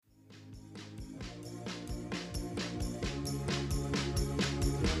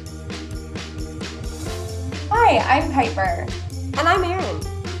Hi, I'm Piper. And I'm Erin.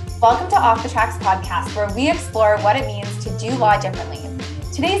 Welcome to Off the Tracks podcast, where we explore what it means to do law differently.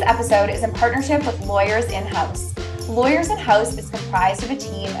 Today's episode is in partnership with Lawyers In-House. Lawyers In-House is comprised of a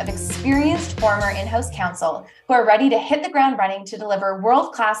team of experienced former in-house counsel who are ready to hit the ground running to deliver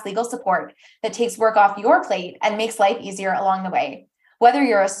world-class legal support that takes work off your plate and makes life easier along the way. Whether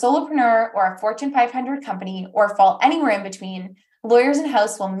you're a solopreneur or a Fortune 500 company or fall anywhere in between, Lawyers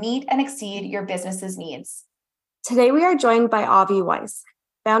In-House will meet and exceed your business's needs. Today, we are joined by Avi Weiss,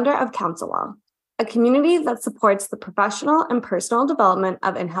 founder of CounselWell, a community that supports the professional and personal development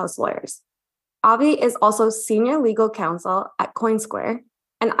of in-house lawyers. Avi is also senior legal counsel at CoinSquare,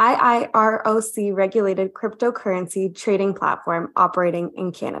 an IIROC-regulated cryptocurrency trading platform operating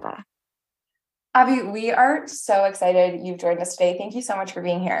in Canada. Avi, we are so excited you've joined us today. Thank you so much for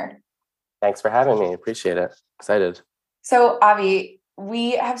being here. Thanks for having me. Appreciate it. Excited. So, Avi,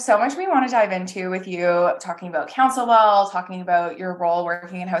 we have so much we want to dive into with you, talking about CounselWell, talking about your role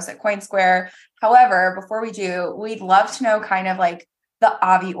working in-house at CoinSquare. However, before we do, we'd love to know kind of like the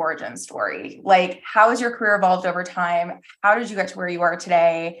Avi origin story. Like, how has your career evolved over time? How did you get to where you are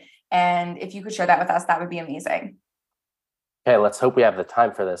today? And if you could share that with us, that would be amazing. Okay, let's hope we have the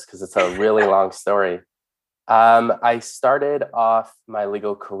time for this because it's a really long story. I started off my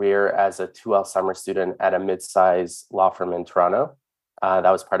legal career as a 2L summer student at a mid-size law firm in Toronto.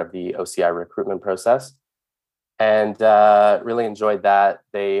 That was part of the OCI recruitment process, and really enjoyed that.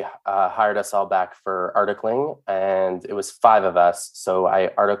 They hired us all back for articling, and it was 5 of us. So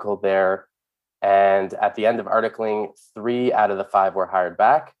I articled there, and at the end of articling, 3 out of the 5 were hired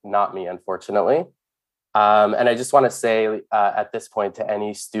back, not me, unfortunately. And I just want to say at this point to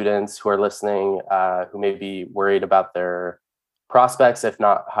any students who are listening who may be worried about their prospects if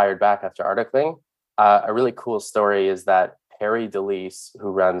not hired back after articling, a really cool story is that Harry DeLeese,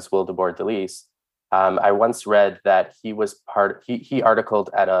 who runs Wildeboer DeLeese, I once read that he articled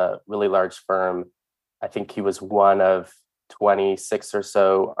at a really large firm. I think he was one of 26 or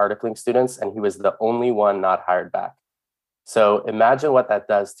so articling students, and he was the only one not hired back. So imagine what that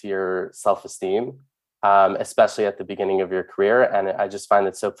does to your self-esteem. Especially at the beginning of your career. And I just find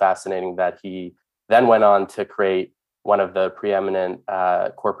it so fascinating that he then went on to create one of the preeminent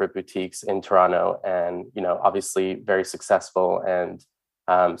corporate boutiques in Toronto, and, you know, obviously very successful. And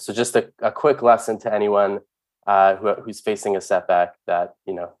so just a quick lesson to anyone who's facing a setback that,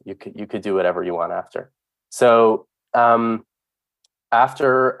 you know, you could do whatever you want after. So after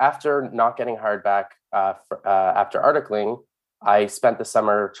not getting hired back after articling, I spent the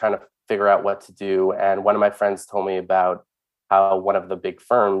summer trying to figure out what to do. And one of my friends told me about how one of the big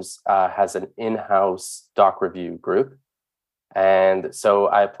firms has an in-house doc review group. And so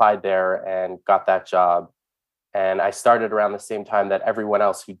I applied there and got that job. And I started around the same time that everyone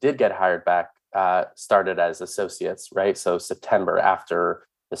else who did get hired back started as associates, right? So September after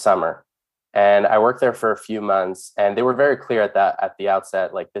the summer. And I worked there for a few months, and they were very clear at the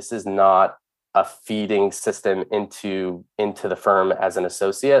outset, like, this is not a feeding system into the firm as an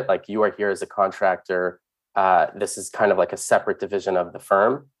associate. Like, you are here as a contractor. This is kind of like a separate division of the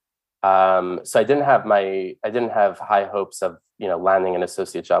firm. So I didn't have high hopes of, you know, landing an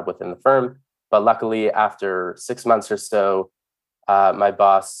associate job within the firm. But luckily, after 6 months or so, my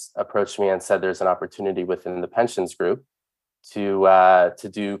boss approached me and said there's an opportunity within the pensions group to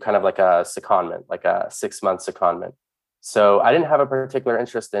do kind of like a secondment, like a 6-month secondment. So I didn't have a particular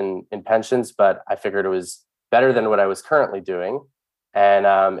interest in pensions, but I figured it was better than what I was currently doing,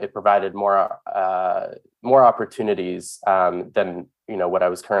 and it provided more opportunities than, you know, what I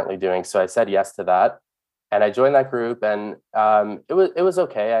was currently doing. So I said yes to that, and I joined that group, and it was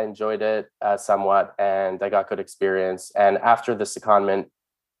okay. I enjoyed it somewhat, and I got good experience. And after the secondment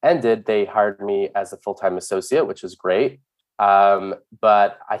ended, they hired me as a full-time associate, which was great.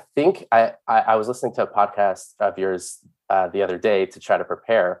 But I think I was listening to a podcast of yours the other day to try to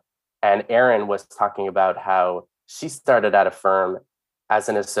prepare, and Erin was talking about how she started at a firm as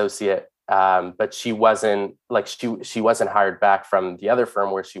an associate, but she wasn't hired back from the other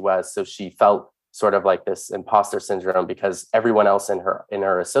firm where she was, so she felt sort of like this imposter syndrome because everyone else in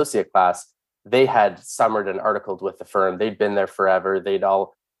her associate class, they had summered and articled with the firm. They'd been there forever. They'd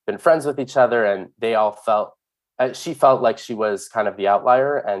all been friends with each other, and they all felt. She felt like she was kind of the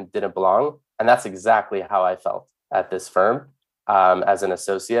outlier and didn't belong. And that's exactly how I felt at this firm as an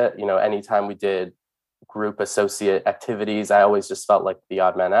associate. You know, anytime we did group associate activities, I always just felt like the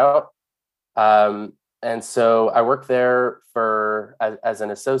odd man out. And so I worked there as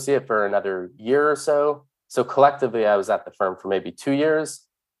an associate for another year or so. So collectively, I was at the firm for maybe 2 years.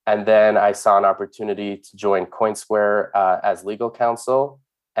 And then I saw an opportunity to join CoinSquare as legal counsel.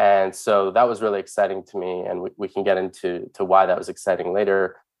 And so that was really exciting to me. And we can get into why that was exciting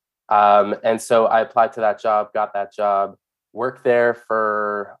later. And so I applied to that job, got that job, worked there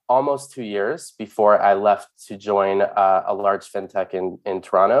for almost 2 years before I left to join a large fintech in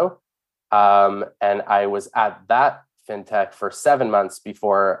Toronto. And I was at that fintech for 7 months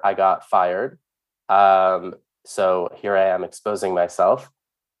before I got fired. So here I am exposing myself.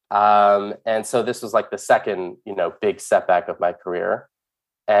 And so this was like the second, big setback of my career.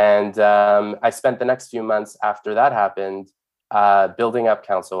 And I spent the next few months after that happened building up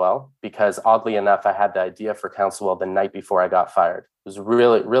CounselWell, because oddly enough, I had the idea for CounselWell the night before I got fired. It was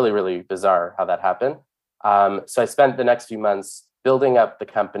really, really, really bizarre how that happened. So I spent the next few months building up the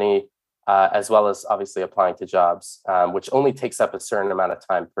company, as well as obviously applying to jobs, which only takes up a certain amount of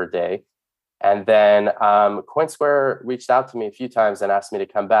time per day. And then Coinsquare reached out to me a few times and asked me to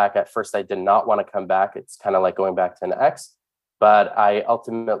come back. At first, I did not want to come back. It's kind of like going back to an ex. But I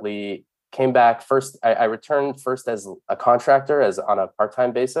ultimately came back first. I returned first as a contractor, as on a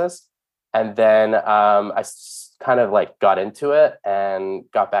part-time basis. And then I kind of like got into it and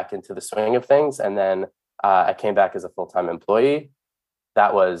got back into the swing of things. And then I came back as a full-time employee.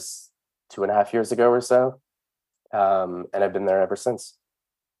 That was 2.5 years ago or so. And I've been there ever since.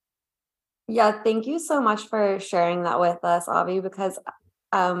 Yeah, thank you so much for sharing that with us, Avi, because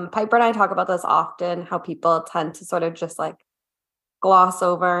Piper and I talk about this often, how people tend to sort of just like gloss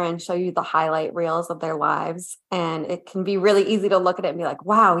over and show you the highlight reels of their lives. And it can be really easy to look at it and be like,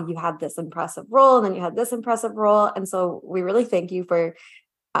 wow, you had this impressive role, and then you had this impressive role. And so we really thank you for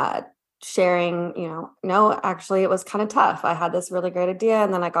sharing, no, actually, it was kind of tough. I had this really great idea,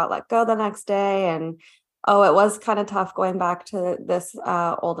 and then I got let go the next day. And oh, it was kind of tough going back to this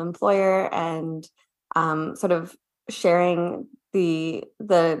old employer, and sort of sharing the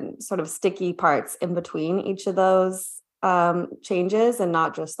sort of sticky parts in between each of those changes, and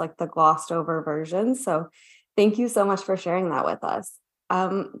not just like the glossed over versions. So thank you so much for sharing that with us.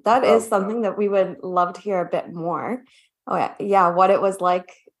 That is something that we would love to hear a bit more. Oh yeah, what it was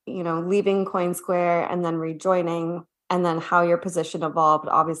like, leaving Coinsquare and then rejoining, and then how your position evolved,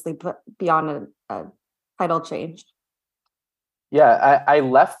 obviously beyond a title change. Yeah, I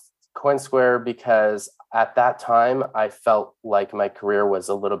left Coinsquare because at that time I felt like my career was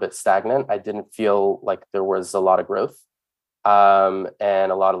a little bit stagnant. I didn't feel like there was a lot of growth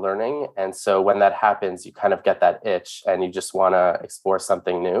and a lot of learning. And so when that happens, you kind of get that itch and you just want to explore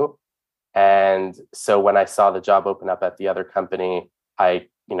something new. And so when I saw the job open up at the other company, I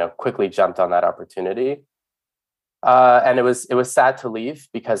quickly jumped on that opportunity. And it was sad to leave,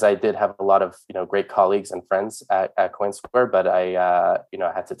 because I did have a lot of great colleagues and friends at Coinsquare, but I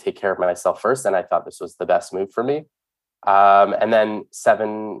had to take care of myself first, and I thought this was the best move for me. And then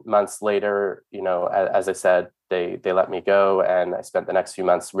 7 months later, as I said, they let me go, and I spent the next few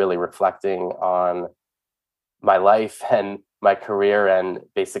months really reflecting on my life and my career, and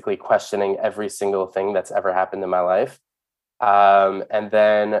basically questioning every single thing that's ever happened in my life. And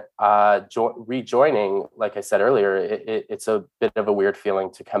then rejoining, like I said earlier, it's a bit of a weird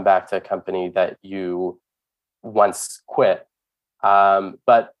feeling to come back to a company that you once quit.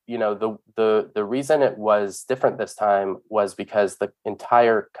 But the reason it was different this time was because the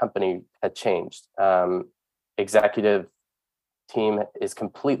entire company had changed. Executive team is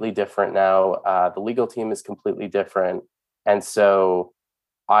completely different now. The legal team is completely different, and so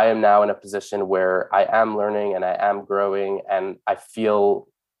I am now in a position where I am learning and I am growing, and I feel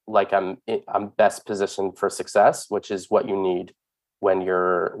like I'm best positioned for success, which is what you need when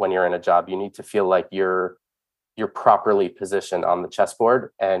you're in a job. You need to feel like you're properly positioned on the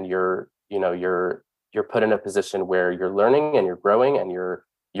chessboard, and you're put in a position where you're learning and you're growing, and you're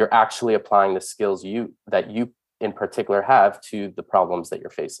actually applying the skills that you in particular have to the problems that you're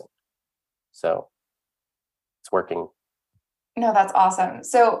facing. So it's working. No, that's awesome.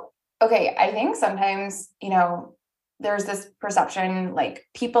 So, okay, I think sometimes, there's this perception, like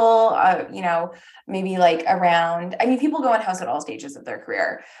people, maybe like around, people go in-house at all stages of their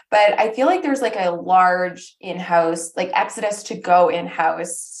career, but I feel like there's like a large in-house, like exodus to go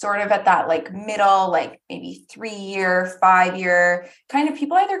in-house sort of at that like middle, like maybe 3-year, 5-year kind of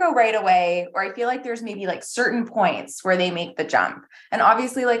people either go right away, or I feel like there's maybe like certain points where they make the jump. And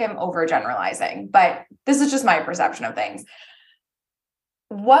obviously like I'm overgeneralizing, but this is just my perception of things.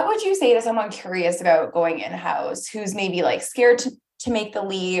 What would you say to someone curious about going in-house who's maybe like scared to make the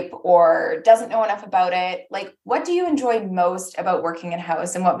leap or doesn't know enough about it? Like, what do you enjoy most about working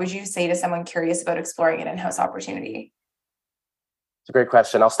in-house? And what would you say to someone curious about exploring an in-house opportunity? It's a great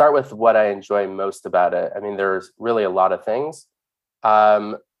question. I'll start with what I enjoy most about it. There's really a lot of things.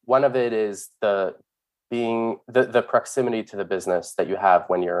 One of it is the being the proximity to the business that you have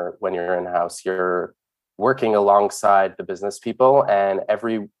when you're in-house. You're working alongside the business people, and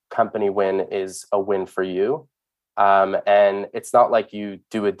every company win is a win for you. And it's not like you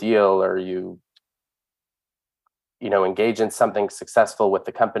do a deal or you engage in something successful with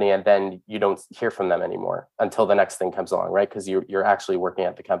the company and then you don't hear from them anymore until the next thing comes along, right? Because you're actually working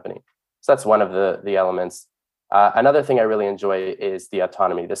at the company. So that's one of the elements. Another thing I really enjoy is the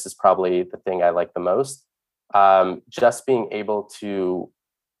autonomy. This is probably the thing I like the most. Just being able to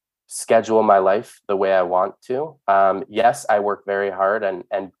schedule my life the way I want to. Yes, I work very hard,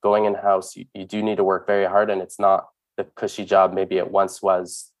 and going in-house, you do need to work very hard, and it's not the cushy job maybe it once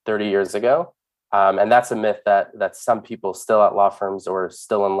was 30 years ago. And that's a myth that some people still at law firms or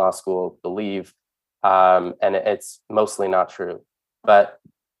still in law school believe, and it's mostly not true. But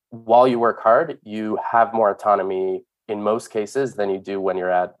while you work hard, you have more autonomy in most cases than you do when you're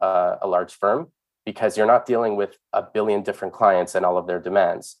at a large firm, because you're not dealing with a billion different clients and all of their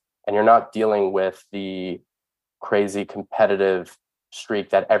demands. And you're not dealing with the crazy competitive streak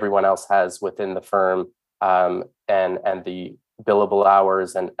that everyone else has within the firm, and the billable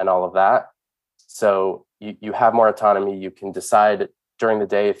hours and all of that. So you have more autonomy. You can decide during the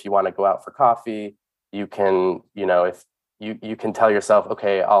day if you want to go out for coffee. You can, if you can tell yourself,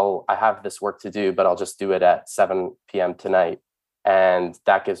 okay, I have this work to do, but I'll just do it at 7 p.m. tonight. And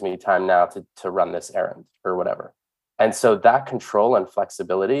that gives me time now to run this errand or whatever. And so that control and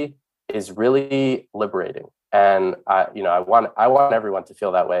flexibility is really liberating. And I want everyone to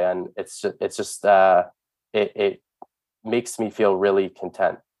feel that way. And it makes me feel really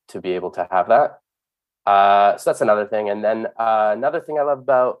content to be able to have that. So that's another thing. And then another thing I love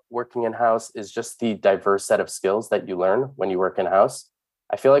about working in-house is just the diverse set of skills that you learn when you work in-house.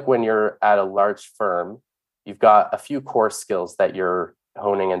 I feel like when you're at a large firm, you've got a few core skills that you're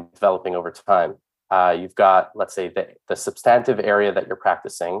honing and developing over time. You've got, let's say, the substantive area that you're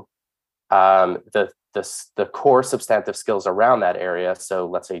practicing, the core substantive skills around that area. So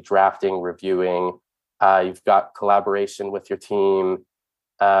let's say drafting, reviewing. You've got collaboration with your team,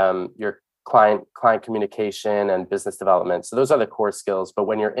 your client communication, and business development. So those are the core skills. But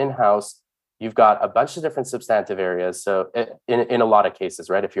when you're in-house, you've got a bunch of different substantive areas. So in a lot of cases,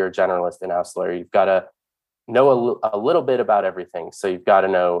 right, if you're a generalist in-house lawyer, you've got to know a little bit about everything. So you've got to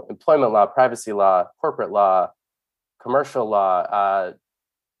know employment law, privacy law, corporate law, commercial law,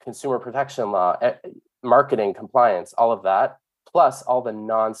 consumer protection law, marketing, compliance, all of that, plus all the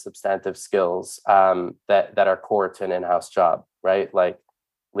non-substantive skills that are core to an in-house job, right? Like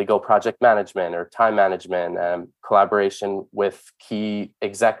legal project management or time management, collaboration with key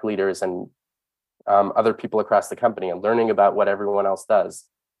exec leaders and other people across the company, and learning about what everyone else does.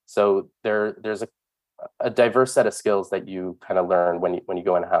 So there's a diverse set of skills that you kind of learn when you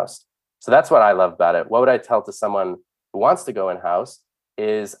go in-house. So that's what I love about it. What would I tell to someone who wants to go in-house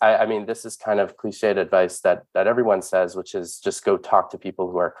is, I mean, this is kind of cliched advice that everyone says, which is just go talk to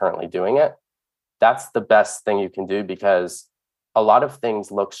people who are currently doing it. That's the best thing you can do, because a lot of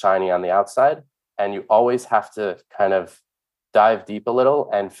things look shiny on the outside, and you always have to kind of dive deep a little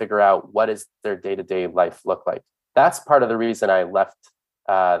and figure out what is their day-to-day life look like. That's part of the reason I left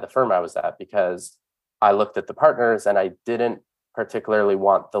the firm I was at, because I looked at the partners and I didn't particularly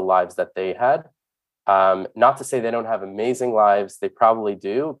want the lives that they had. Not to say they don't have amazing lives, they probably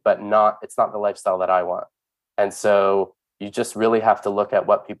do, but it's not the lifestyle that I want. And so you just really have to look at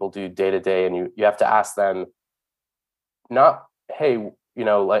what people do day to day, and you have to ask them, not, hey,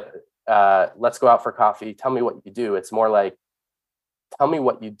 let's go out for coffee, tell me what you do. It's more like, tell me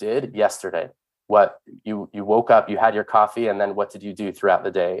what you did yesterday. What you woke up, you had your coffee, and then what did you do throughout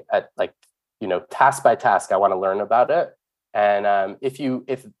the day? At task by task, I want to learn about it. And if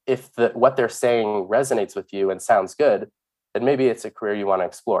what they're saying resonates with you and sounds good, then maybe it's a career you want to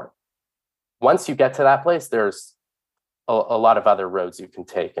explore. Once you get to that place, there's a lot of other roads you can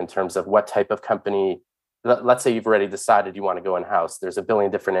take in terms of what type of company. Let's say you've already decided you want to go in-house. There's a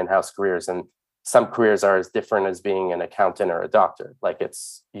billion different in-house careers, and some careers are as different as being an accountant or a doctor. Like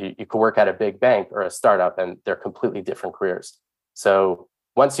you could work at a big bank or a startup, and they're completely different careers. So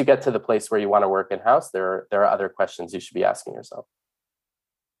once you get to the place where you want to work in-house, there are other questions you should be asking yourself.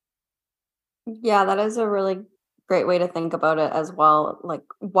 Yeah, that is a really great way to think about it as well. Like,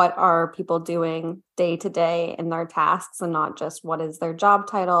 what are people doing day to day in their tasks, and not just what is their job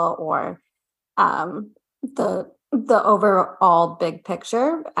title or the overall big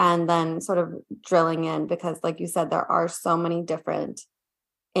picture, and then sort of drilling in, because like you said, there are so many different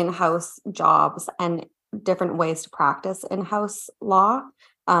in-house jobs and different ways to practice in-house law.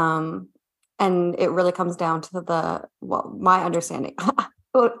 And it really comes down to my understanding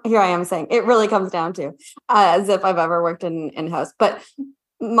well, here I am saying it really comes down to as if I've ever worked in-house. But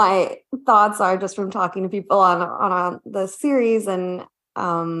my thoughts are just from talking to people on the series and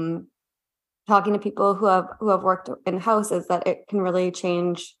talking to people who have worked in-house is that it can really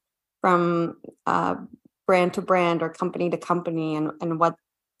change from brand to brand or company to company and what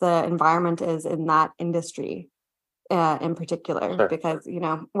the environment is in that industry in particular. Sure. Because,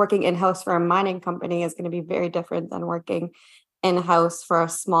 working in-house for a mining company is going to be very different than working in-house for a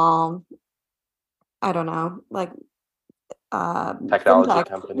small, I don't know, like technology fintech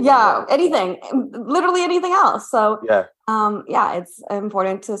company. Yeah, anything, literally anything else. So yeah, it's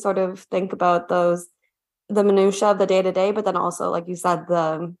important to sort of think about the minutia of the day-to-day, but then also, like you said,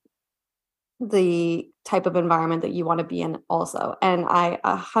 the type of environment that you want to be in also. And I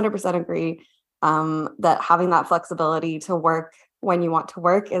 100% agree that having that flexibility to work when you want to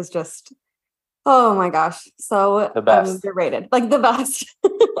work is just, oh my gosh, so the best. underrated, like the best.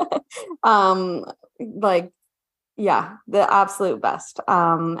 Yeah, the absolute best.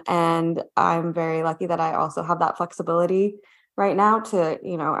 And I'm very lucky that I also have that flexibility right now to,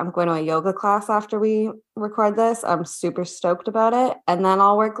 I'm going to a yoga class after we record this. I'm super stoked about it. And then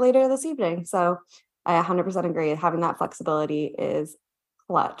I'll work later this evening. So I 100% agree. Having that flexibility is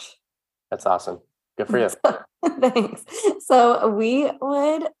clutch. That's awesome. Good for you. Thanks. So we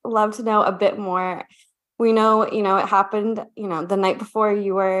would love to know a bit more. We know, it happened, the night before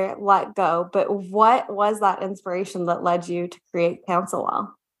you were let go, but what was that inspiration that led you to create CouncilWell?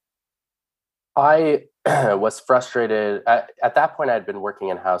 I was frustrated. At that point, I'd been working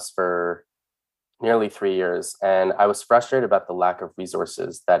in-house for nearly 3 years, and I was frustrated about the lack of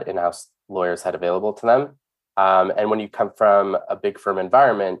resources that in-house lawyers had available to them. And when you come from a big firm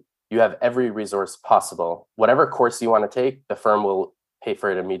environment, you have every resource possible. Whatever course you want to take, the firm will pay for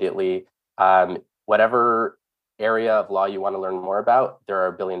it immediately. Whatever area of law you want to learn more about, there are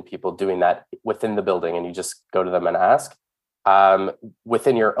a billion people doing that within the building, and you just go to them and ask.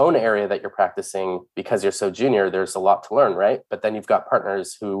 Within your own area that you're practicing, because you're so junior, there's a lot to learn, right? But then you've got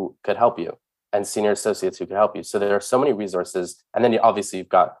partners who could help you and senior associates who could help you. So there are so many resources. And then obviously you've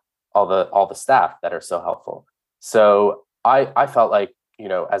got all the staff that are so helpful. So I felt like,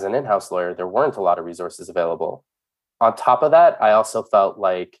 as an in-house lawyer, there weren't a lot of resources available. On top of that, I also felt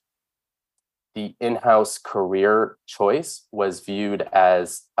like the in-house career choice was viewed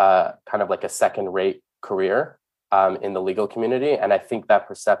as kind of like a second-rate career in the legal community. And I think that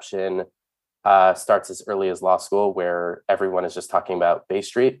perception starts as early as law school, where everyone is just talking about Bay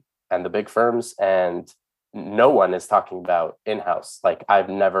Street and the big firms, and no one is talking about in-house. Like, I've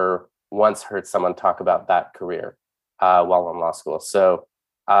never once heard someone talk about that career while in law school. So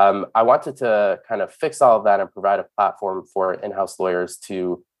I wanted to kind of fix all of that and provide a platform for in-house lawyers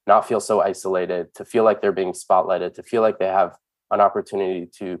to not feel so isolated, to feel like they're being spotlighted, to feel like they have an opportunity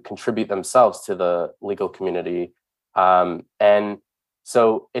to contribute themselves to the legal community. And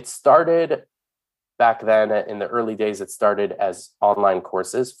so it started back then. In the early days, it started as online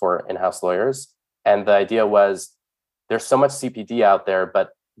courses for in-house lawyers. And the idea was, there's so much CPD out there, but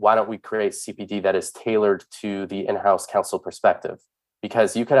why don't we create CPD that is tailored to the in-house counsel perspective?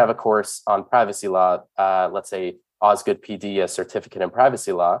 Because you could have a course on privacy law, let's say Osgood PD, a certificate in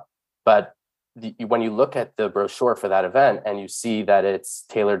privacy law, but when you look at the brochure for that event and you see that it's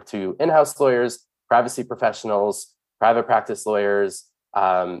tailored to in-house lawyers, privacy professionals, private practice lawyers,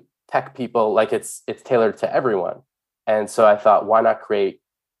 tech people, like it's tailored to everyone. And so I thought, why not create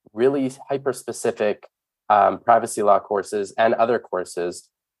really hyper-specific privacy law courses and other courses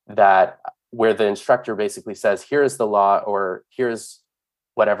where the instructor basically says, here's the law, or here's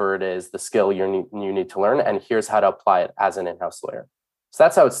whatever it is, the skill you need to learn, and here's how to apply it as an in-house lawyer. So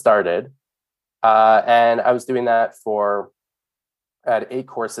that's how it started. And I was doing that I had 8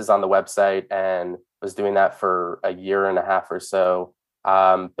 courses on the website and was doing that for a year and a half or so.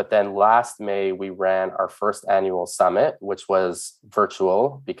 But then last May, we ran our first annual summit, which was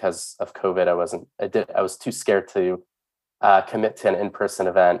virtual because of COVID. I was too scared to commit to an in-person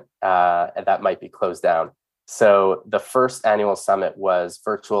event, and that might be closed down. So the first annual summit was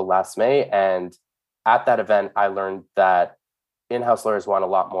virtual last May. And at that event, I learned that in-house lawyers want a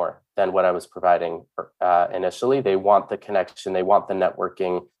lot more than what I was providing initially. They want the connection. They want the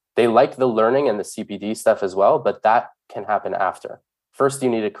networking. They like the learning and the CPD stuff as well, but that can happen after. First, you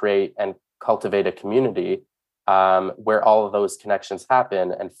need to create and cultivate a community where all of those connections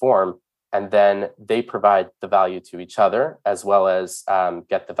happen and form, and then they provide the value to each other as well as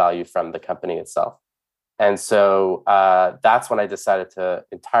get the value from the company itself. And so that's when I decided to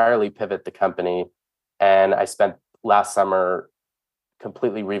entirely pivot the company. And I spent last summer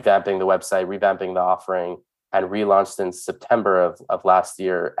completely revamping the website, revamping the offering, and relaunched in September of last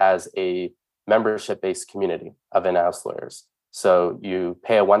year as a membership-based community of in-house lawyers. So you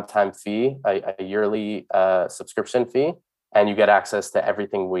pay a one-time fee, a yearly subscription fee, and you get access to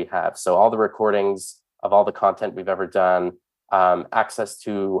everything we have. So all the recordings of all the content we've ever done, access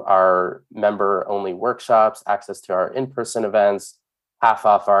to our member-only workshops, access to our in-person events, half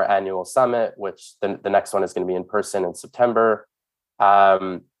off our annual summit, which the next one is going to be in person in September,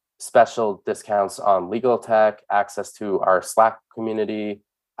 special discounts on legal tech, access to our Slack community,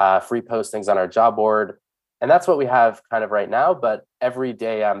 free postings on our job board. And that's what we have kind of right now. But every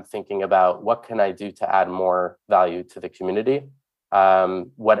day I'm thinking about what can I do to add more value to the community.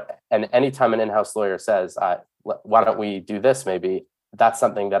 And anytime an in-house lawyer says, why don't we do this maybe, that's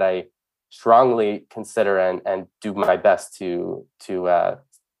something that I strongly consider and do my best to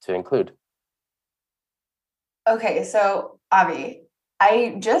include. Okay, so Avi,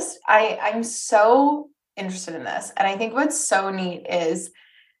 I'm so interested in this. And I think what's so neat is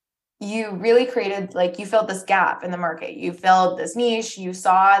you really created, like, you filled this gap in the market. You filled this niche. You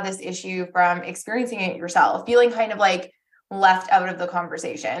saw this issue from experiencing it yourself, feeling kind of like left out of the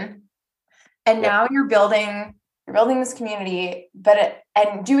conversation. And now you're building this community,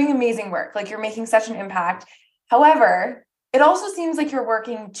 and doing amazing work. Like, you're making such an impact. However, it also seems like you're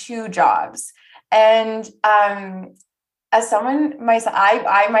working two jobs. And as someone,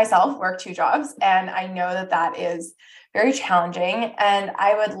 I myself work two jobs, and I know that is very challenging. And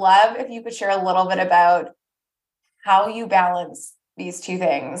I would love if you could share a little bit about how you balance these two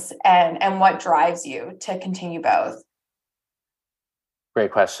things and what drives you to continue both.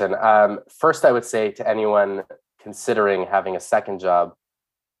 Great question. First, I would say to anyone considering having a second job,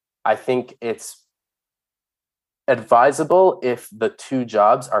 I think it's advisable if the two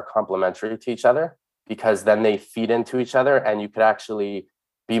jobs are complementary to each other, because then they feed into each other and you could actually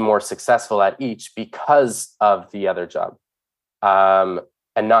be more successful at each because of the other job, and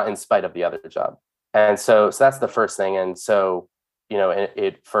not in spite of the other job. And so that's the first thing. And so,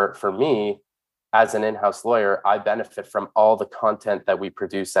 for me, as an in-house lawyer, I benefit from all the content that we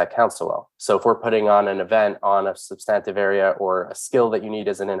produce at CounselWell. So if we're putting on an event on a substantive area or a skill that you need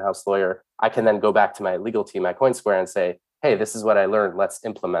as an in-house lawyer, I can then go back to my legal team at Coinsquare and say, hey, this is what I learned. Let's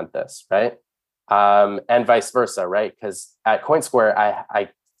implement this, right? And vice versa, right? Because at Coinsquare, I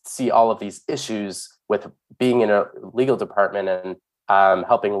see all of these issues with being in a legal department and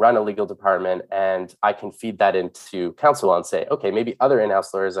helping run a legal department. And I can feed that into CounselWell and say, okay, maybe other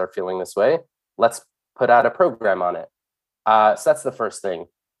in-house lawyers are feeling this way. Let's put out a program on it. So that's the first thing.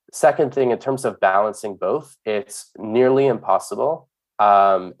 Second thing, in terms of balancing both, it's nearly impossible.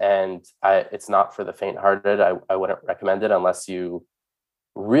 And it's not for the faint-hearted. I wouldn't recommend it unless you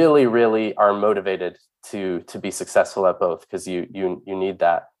really, really are motivated to be successful at both, because you need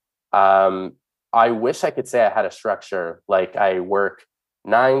that. I wish I could say I had a structure, like I work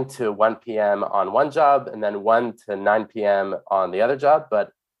 9 to 1 p.m. on one job and then 1 to 9 p.m. on the other job.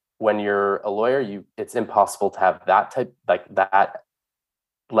 But when you're a lawyer, it's impossible to have that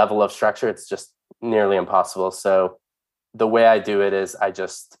level of structure. It's just nearly impossible. So the way I do it is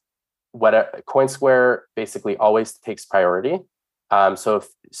Coinsquare basically always takes priority. So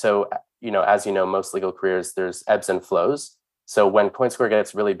as you know, most legal careers, there's ebbs and flows. So when Coinsquare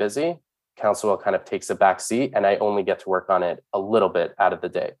gets really busy, CounselWell kind of takes a back seat, and I only get to work on it a little bit out of the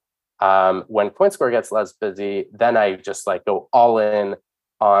day. When Coinsquare gets less busy, then I just go all in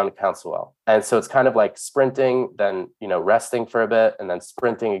on CounselWell. And so it's kind of like sprinting, then resting for a bit, and then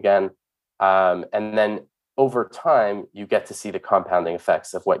sprinting again. And then over time, you get to see the compounding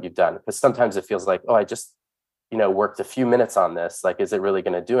effects of what you've done. Because sometimes it feels like, oh, I just worked a few minutes on this. Like, is it really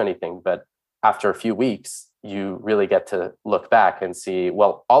going to do anything? But after a few weeks, you really get to look back and see,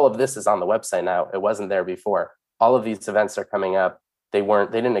 well, all of this is on the website now. It wasn't there before. All of these events are coming up. They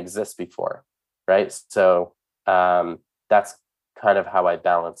didn't exist before, right? So that's kind of how I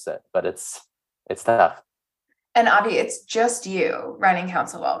balance it, but it's tough. And Avi, it's just you running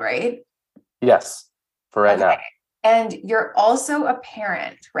CounselWell, right? Yes, for right now. And you're also a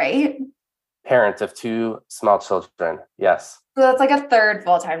parent, right? Parent of 2 small children, yes. So that's like a third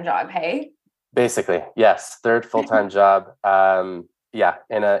full-time job, hey? Basically, yes, third full-time job. In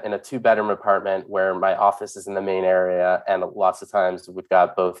a 2-bedroom apartment where my office is in the main area, and lots of times we've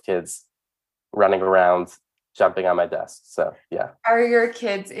got both kids running around, jumping on my desk. So yeah. Are your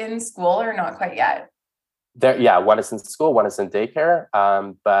kids in school or not quite yet? One is in school, one is in daycare.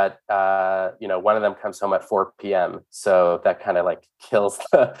 But one of them comes home at 4 p.m. So that kind of kills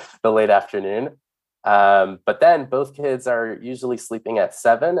the late afternoon. But then both kids are usually sleeping at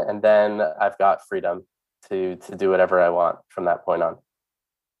 7, and then I've got freedom to do whatever I want from that point on.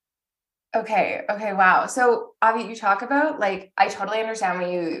 Okay. Okay. Wow. So Avi, you talk about like, I totally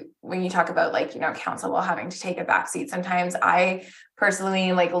understand when you talk about like, council while having to take a back seat. Sometimes I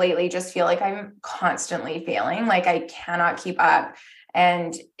personally like lately just feel like I'm constantly failing. Like I cannot keep up.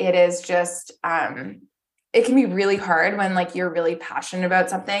 And it is just, it can be really hard when like you're really passionate about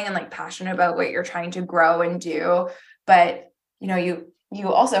something and like passionate about what you're trying to grow and do. But you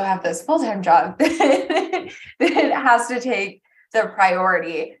also have this full-time job that has to take the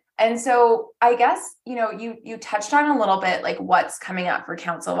priority. And so I guess, you touched on a little bit like what's coming up for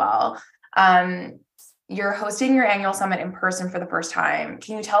CouncilWell. You're hosting your annual summit in person for the first time.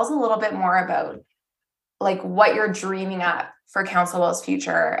 Can you tell us a little bit more about like what you're dreaming up for CouncilWell's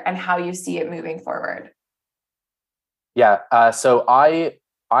future and how you see it moving forward? Yeah, so I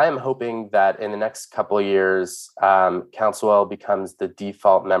am hoping that in the next couple of years, CouncilWell becomes the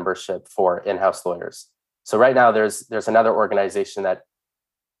default membership for in-house lawyers. So right now, there's another organization that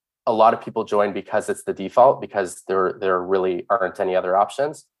a lot of people join because it's the default, because there really aren't any other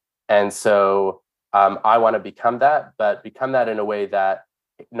options. And so I want to become that, but become that in a way that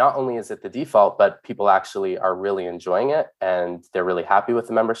not only is it the default, but people actually are really enjoying it and they're really happy with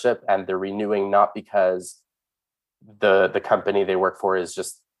the membership and they're renewing, not because the company they work for is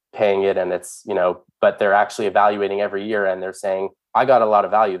just paying it and it's, but they're actually evaluating every year and they're saying, I got a lot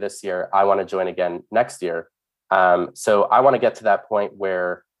of value this year. I want to join again next year. So I want to get to that point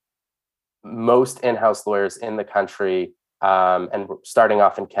where most in-house lawyers in the country, and we're starting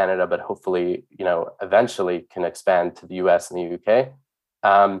off in Canada, but hopefully, eventually can expand to the US and the UK.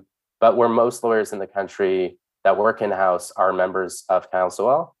 But where most lawyers in the country that work in-house are members of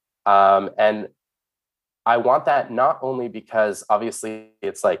CouncilWell. And I want that not only because obviously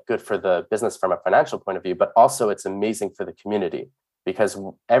it's like good for the business from a financial point of view, but also it's amazing for the community because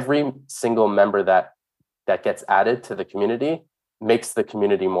every single member that gets added to the community makes the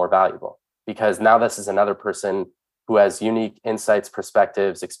community more valuable. Because now this is another person who has unique insights,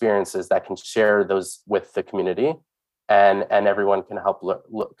 perspectives, experiences that can share those with the community, and everyone can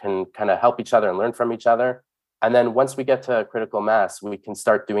kind of help each other and learn from each other. And then once we get to critical mass, we can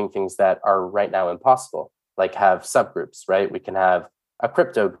start doing things that are right now impossible, like have subgroups, right? We can have a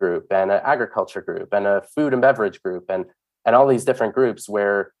crypto group and an agriculture group and a food and beverage group and all these different groups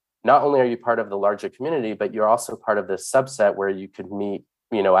where not only are you part of the larger community, but you're also part of this subset where you could meet,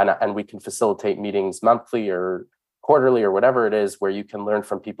 and we can facilitate meetings monthly or quarterly or whatever it is, where you can learn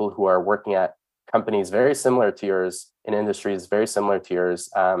from people who are working at companies very similar to yours, in industries very similar to yours,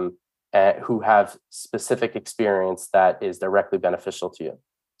 who have specific experience that is directly beneficial to you.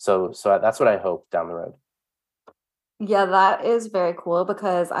 So that's what I hope down the road. Yeah, that is very cool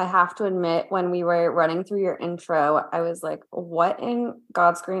because I have to admit, when we were running through your intro, I was like, what in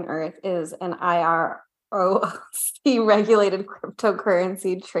God's green earth is an IROC regulated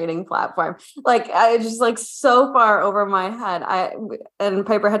cryptocurrency trading platform? Like, I just like so far over my head. And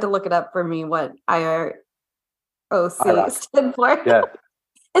Piper had to look it up for me what IROC stood for. Yeah.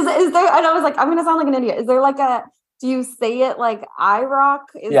 Is there, and I was like, I'm going to sound like an idiot. Is there like do you say it like IROC?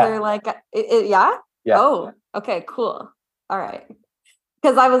 Is there like, yeah? Yeah. Oh, okay, cool. All right.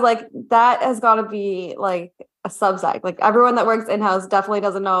 Because I was like, that has got to be like a subsect. Like everyone that works in-house definitely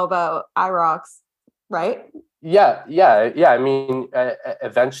doesn't know about IROCs, right? Yeah. I mean,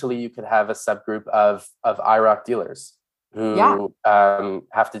 eventually you could have a subgroup of IROC dealers who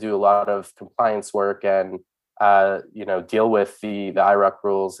have to do a lot of compliance work and deal with the IROC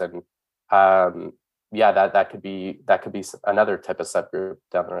rules, and that could be another type of subgroup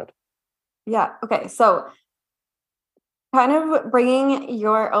down the road. Yeah. Okay. So kind of bringing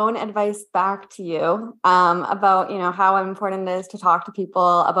your own advice back to you about, how important it is to talk to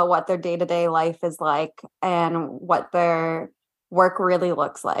people about what their day-to-day life is like and what their work really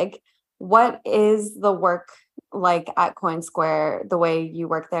looks like. What is the work like at CoinSquare, the way you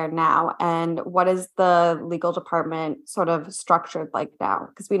work there now? And what is the legal department sort of structured like now?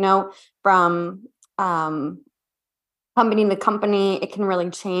 Because we know from company to company, it can really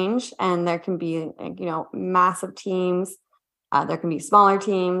change, and there can be, massive teams. There can be smaller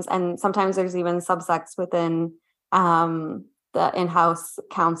teams, and sometimes there's even subsects within the in-house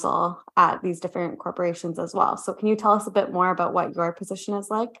counsel at these different corporations as well. So can you tell us a bit more about what your position is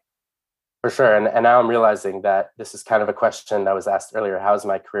like? For sure. And now I'm realizing that this is kind of a question that was asked earlier. How has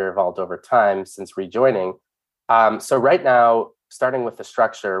my career evolved over time since rejoining? So right now, starting with the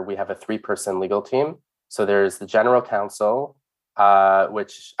structure, we have a 3-person legal team. So there's the general counsel,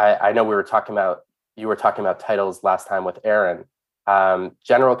 which I know you were talking about titles last time with Aaron.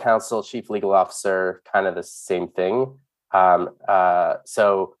 General counsel, chief legal officer, kind of the same thing.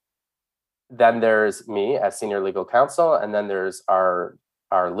 So then there's me as senior legal counsel, and then there's our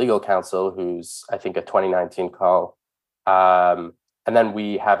our legal counsel, who's I think a 2019 call. And then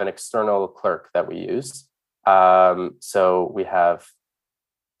we have an external clerk that we use. So we have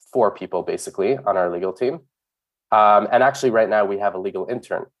 4 people basically on our legal team. And actually right now we have a legal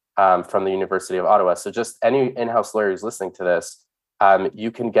intern from the University of Ottawa. So just any in-house lawyer who's listening to this,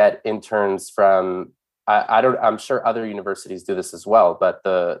 you can get interns from, I'm sure other universities do this as well, but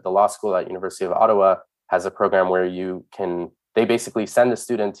the law school at University of Ottawa has a program where they basically send a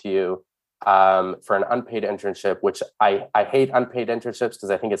student to you for an unpaid internship, which I hate unpaid internships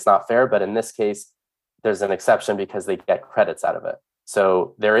because I think it's not fair. But in this case, there's an exception because they get credits out of it.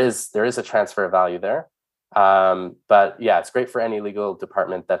 So there is a transfer of value there. But yeah, it's great for any legal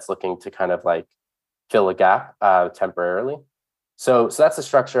department that's looking to kind of like fill a gap temporarily. So that's the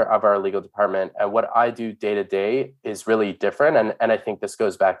structure of our legal department. And what I do day to day is really different. And I think this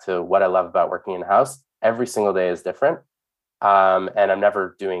goes back to what I love about working in-house. Every single day is different. And I'm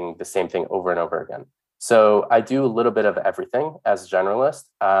never doing the same thing over and over again. So I do a little bit of everything as a generalist.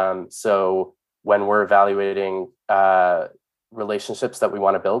 So when we're evaluating relationships that we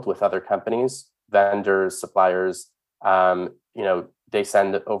want to build with other companies, vendors, suppliers, they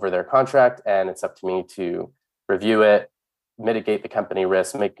send over their contract, and it's up to me to review it, mitigate the company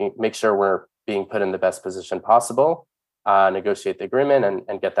risk, make sure we're being put in the best position possible, negotiate the agreement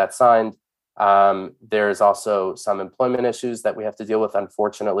and get that signed. There's also some employment issues that we have to deal with,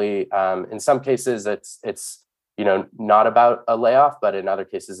 unfortunately. In some cases, it's not about a layoff, but in other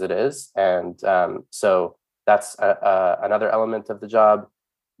cases it is. And so that's another element of the job.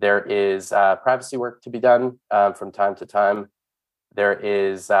 There is privacy work to be done from time to time. There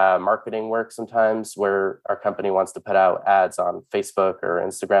is marketing work sometimes where our company wants to put out ads on Facebook or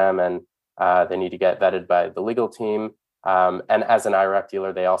Instagram, and they need to get vetted by the legal team. And as an IRAC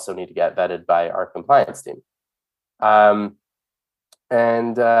dealer, they also need to get vetted by our compliance team. Then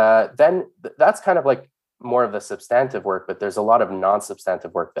that's kind of like more of the substantive work, but there's a lot of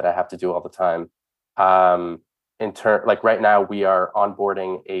non-substantive work that I have to do all the time. Like right now, we are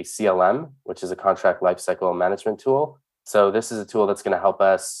onboarding a CLM, which is a contract lifecycle management tool. So this is a tool that's going to help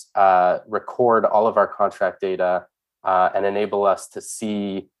us record all of our contract data and enable us to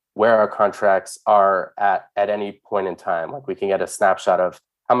see where our contracts are at any point in time. Like we can get a snapshot of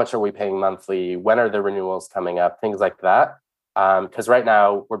how much are we paying monthly, when are the renewals coming up, things like that. Because right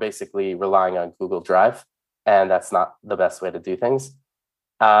now we're basically relying on Google Drive, and that's not the best way to do things.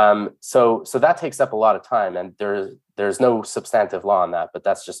 So that takes up a lot of time, and there's no substantive law on that, but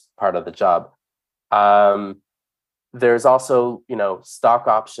that's just part of the job. There's also, stock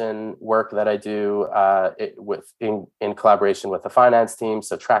option work that I do in collaboration with the finance team.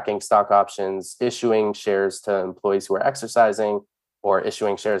 So tracking stock options, issuing shares to employees who are exercising, or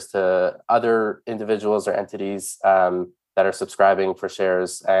issuing shares to other individuals or entities that are subscribing for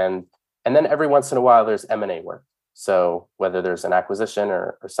shares. And then every once in a while, there's M&A work. So whether there's an acquisition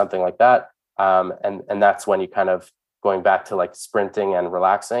or something like that, and that's when you kind of going back to like sprinting and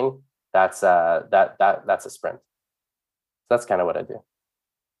relaxing. That's a sprint. That's kind of what I do.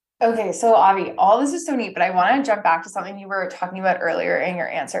 Okay, so Avi, all this is so neat, but I want to jump back to something you were talking about earlier in your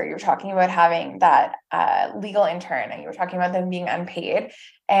answer. You were talking about having that legal intern, and you were talking about them being unpaid.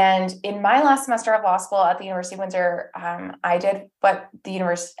 And in my last semester of law school at the University of Windsor, I did what the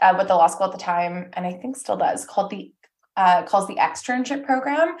law school at the time, and I think still does, calls the externship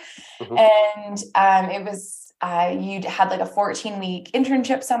program. Mm-hmm. And it was you'd had like a 14-week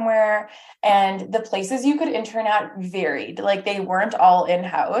internship somewhere, and the places you could intern at varied. Like they weren't all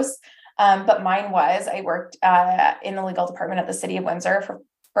in-house, but mine was. I worked in the legal department at the City of Windsor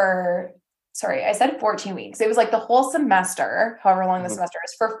for I said 14 weeks. It was like the whole semester, however long the semester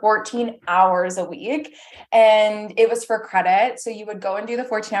is, for 14 hours a week. And it was for credit. So you would go and do the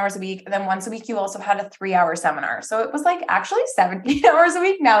 14 hours a week. And then once a week, you also had a 3-hour seminar. So it was like actually 17 hours a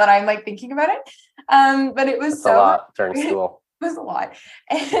week now that I'm like thinking about it. But it was a lot during school. It was a lot.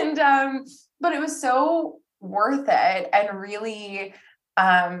 And, but it was so worth it and really,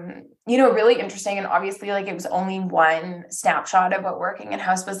 really interesting. And obviously like it was only one snapshot of what working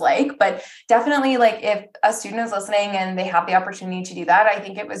in-house was like, but definitely like if a student is listening and they have the opportunity to do that, I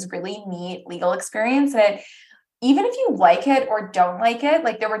think it was really neat legal experience. And even if you like it or don't like it,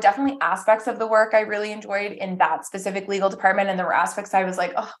 like there were definitely aspects of the work I really enjoyed in that specific legal department. And there were aspects I was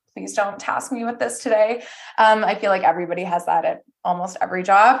like, oh, please don't task me with this today. I feel like everybody has that at almost every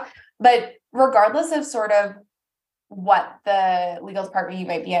job, but regardless of sort of what the legal department you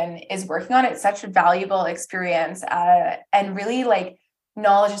might be in is working on, it's such a valuable experience. And really like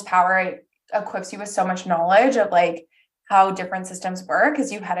knowledge is power. It equips you with so much knowledge of like how different systems work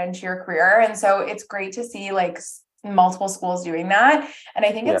as you head into your career. And so it's great to see like multiple schools doing that. And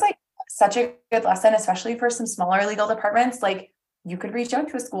I think it's like such a good lesson, especially for some smaller legal departments. Like you could reach out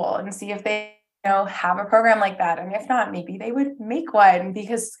to a school and see if they, have a program like that. And if not, maybe they would make one,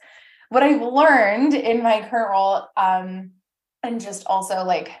 because what I've learned in my current role, and just also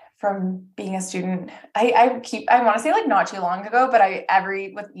like from being a student, I want to say like not too long ago, but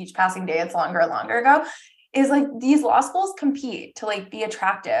with each passing day, it's longer and longer ago, is like these law schools compete to like be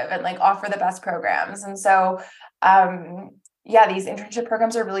attractive and like offer the best programs. And so, these internship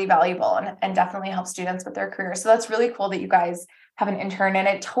programs are really valuable and definitely help students with their career. So that's really cool that you guys have an intern, and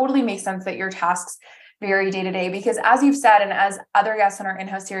it totally makes sense that your tasks vary day to day, because as you've said, and as other guests on our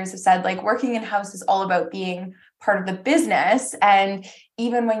in-house series have said, like working in-house is all about being part of the business. And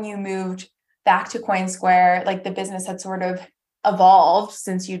even when you moved back to CoinSquare, like the business had sort of evolved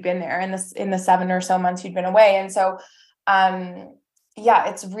since you'd been there in the 7 or so months you'd been away. And so,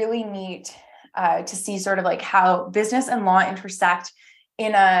 it's really neat to see sort of like how business and law intersect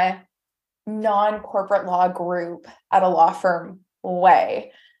in a non-corporate law group at a law firm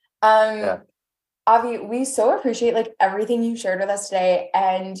way. Avi, we so appreciate like everything you shared with us today.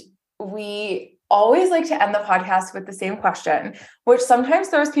 And we always like to end the podcast with the same question, which sometimes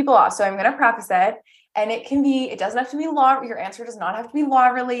throws people off. So I'm going to preface it. And it doesn't have to be law. Your answer does not have to be law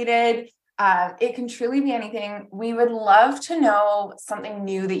related. It can truly be anything. We would love to know something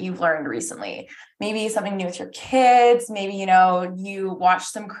new that you've learned recently. Maybe something new with your kids. Maybe, you watched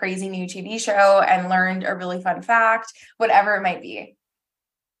some crazy new TV show and learned a really fun fact, whatever it might be.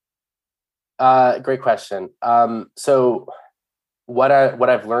 Great question. So what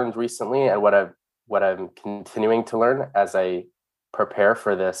I've learned recently, and what I'm continuing to learn as I prepare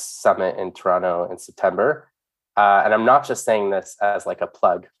for this summit in Toronto in September, and I'm not just saying this as like a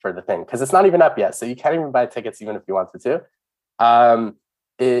plug for the thing, because it's not even up yet, so you can't even buy tickets even if you wanted to.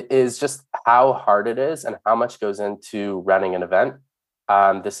 It is just how hard it is and how much goes into running an event.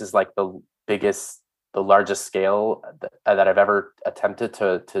 This is like the largest scale that I've ever attempted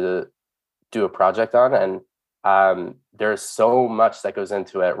to do a project on. And there's so much that goes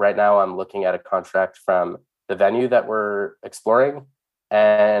into it. Right now, I'm looking at a contract from the venue that we're exploring.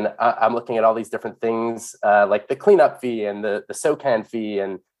 And I'm looking at all these different things, like the cleanup fee and the SOCAN fee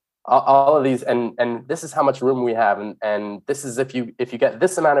and all of these. And this is how much room we have. And this is if you get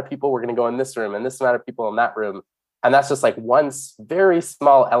this amount of people, we're going to go in this room, and this amount of people in that room. And that's just like one very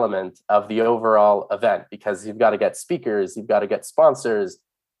small element of the overall event, because you've got to get speakers, you've got to get sponsors,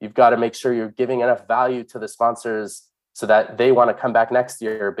 you've got to make sure you're giving enough value to the sponsors so that they want to come back next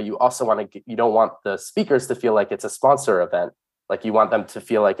year. But you also you don't want the speakers to feel like it's a sponsor event. Like you want them to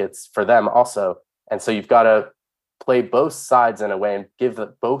feel like it's for them also. And so you've got to play both sides in a way and give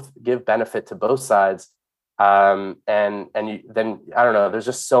benefit to both sides. Then I don't know, there's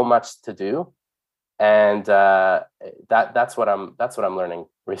just so much to do. And that's what I'm learning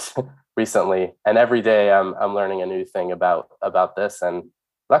recently. And every day I'm learning a new thing about this. And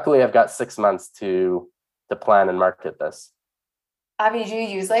luckily, I've got 6 months to plan and market this. Avi, do you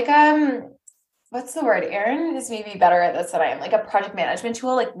use like what's the word? Aaron is maybe better at this than I am. Like a project management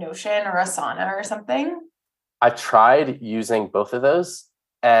tool, like Notion or Asana or something. I've tried using both of those,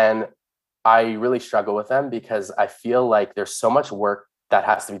 and I really struggle with them because I feel like there's so much work that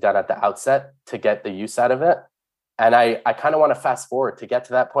has to be done at the outset to get the use out of it. And I kind of want to fast forward to get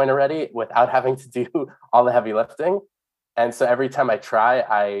to that point already without having to do all the heavy lifting. And so every time I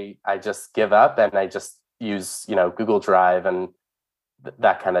try, I just give up, and I just use, Google Drive and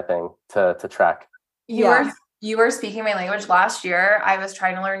that kind of thing to track. You were speaking my language. Last year, I was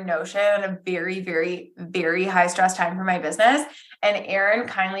trying to learn Notion at a very, very, very high stress time for my business. And Aaron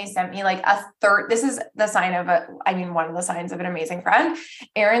kindly sent me like this is the sign of one of the signs of an amazing friend.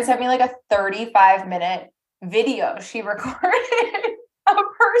 Aaron sent me like a 35-minute video she recorded of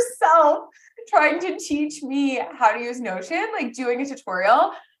herself trying to teach me how to use Notion, like doing a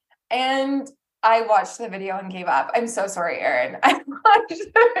tutorial. And I watched the video and gave up. I'm so sorry, Aaron. I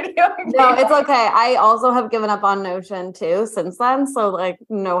watched the video and No, it's okay. I also have given up on Notion too since then. So like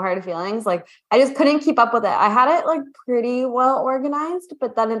no hard feelings. Like I just couldn't keep up with it. I had it like pretty well organized,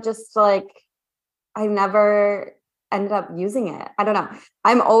 but then it just like, I never ended up using it. I don't know.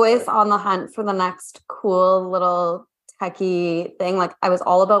 I'm always on the hunt for the next cool little techie thing. Like I was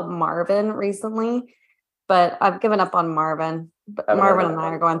all about Marvin recently, but I've given up on Marvin. But Marvin and I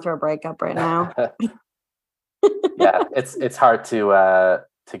are going through a breakup right now. Yeah, it's hard to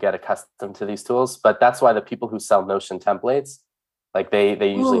get accustomed to these tools, but that's why the people who sell Notion templates, like they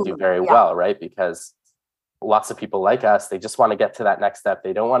usually do very well, right? Because lots of people like us, they just want to get to that next step.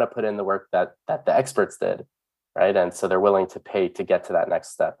 They don't want to put in the work that the experts did, right? And so they're willing to pay to get to that next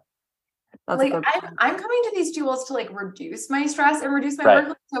step. That's I'm coming to these tools to like reduce my stress and reduce my Right.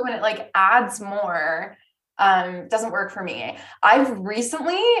 workload. So when it like adds more, doesn't work for me. I've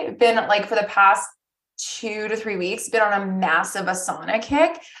recently been like for the past 2 to 3 weeks been on a massive Asana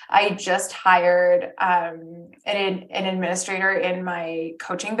kick. I just hired an administrator in my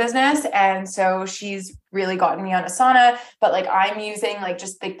coaching business, and so she's really gotten me on Asana. But like I'm using like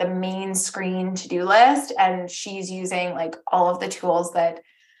just like the main screen to-do list, and she's using like all of the tools that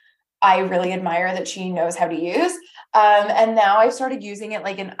I really admire that she knows how to use. And now I've started using it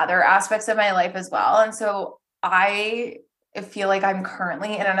like in other aspects of my life as well. And so I feel like I'm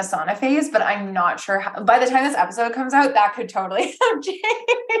currently in an Asana phase, but I'm not sure how, by the time this episode comes out, that could totally have changed.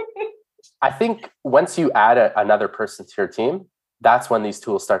 I think once you add another person to your team, that's when these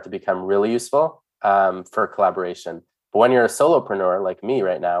tools start to become really useful for collaboration. But when you're a solopreneur like me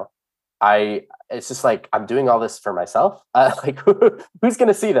right now, it's just like, I'm doing all this for myself. Like who's going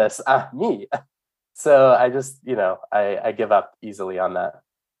to see this? Me. So I just, I give up easily on that.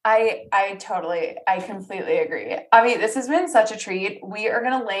 I completely agree. I mean, this has been such a treat. We are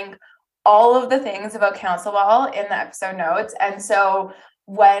going to link all of the things about CouncilWell in the episode notes. And so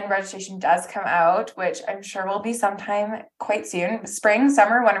when registration does come out, which I'm sure will be sometime quite soon, spring,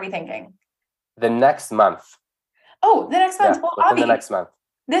 summer, when are we thinking? The next month. Oh, the next month. Yeah, Well, within Avi, the next month.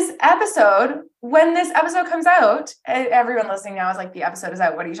 when this episode comes out, everyone listening now is like, the episode is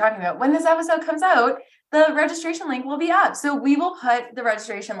out. What are you talking about? When this episode comes out, the registration link will be up. So we will put the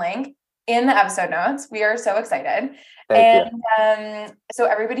registration link in the episode notes. We are so excited. Thank you. So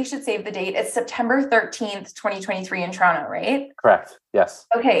everybody should save the date. It's September 13th, 2023 in Toronto, right? Correct. Yes.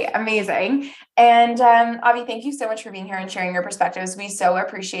 Okay. Amazing. And Avi, thank you so much for being here and sharing your perspectives. We so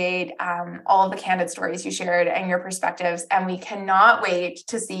appreciate all of the candid stories you shared and your perspectives. And we cannot wait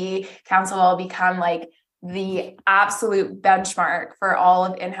to see CouncilWell become like the absolute benchmark for all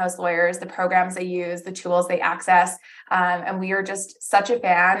of in-house lawyers, the programs they use, the tools they access. And we are just such a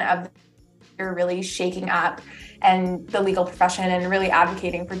fan of you're really shaking up and the legal profession and really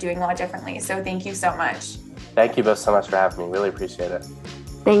advocating for doing law differently. So thank you so much. Thank you both so much for having me. Really appreciate it.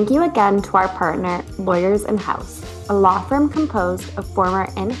 Thank you again to our partner, Lawyers In-House, a law firm composed of former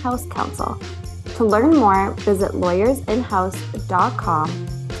in-house counsel. To learn more, visit lawyersinhouse.com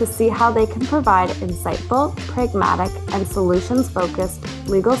to see how they can provide insightful, pragmatic, and solutions-focused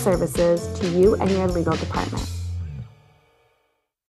legal services to you and your legal department.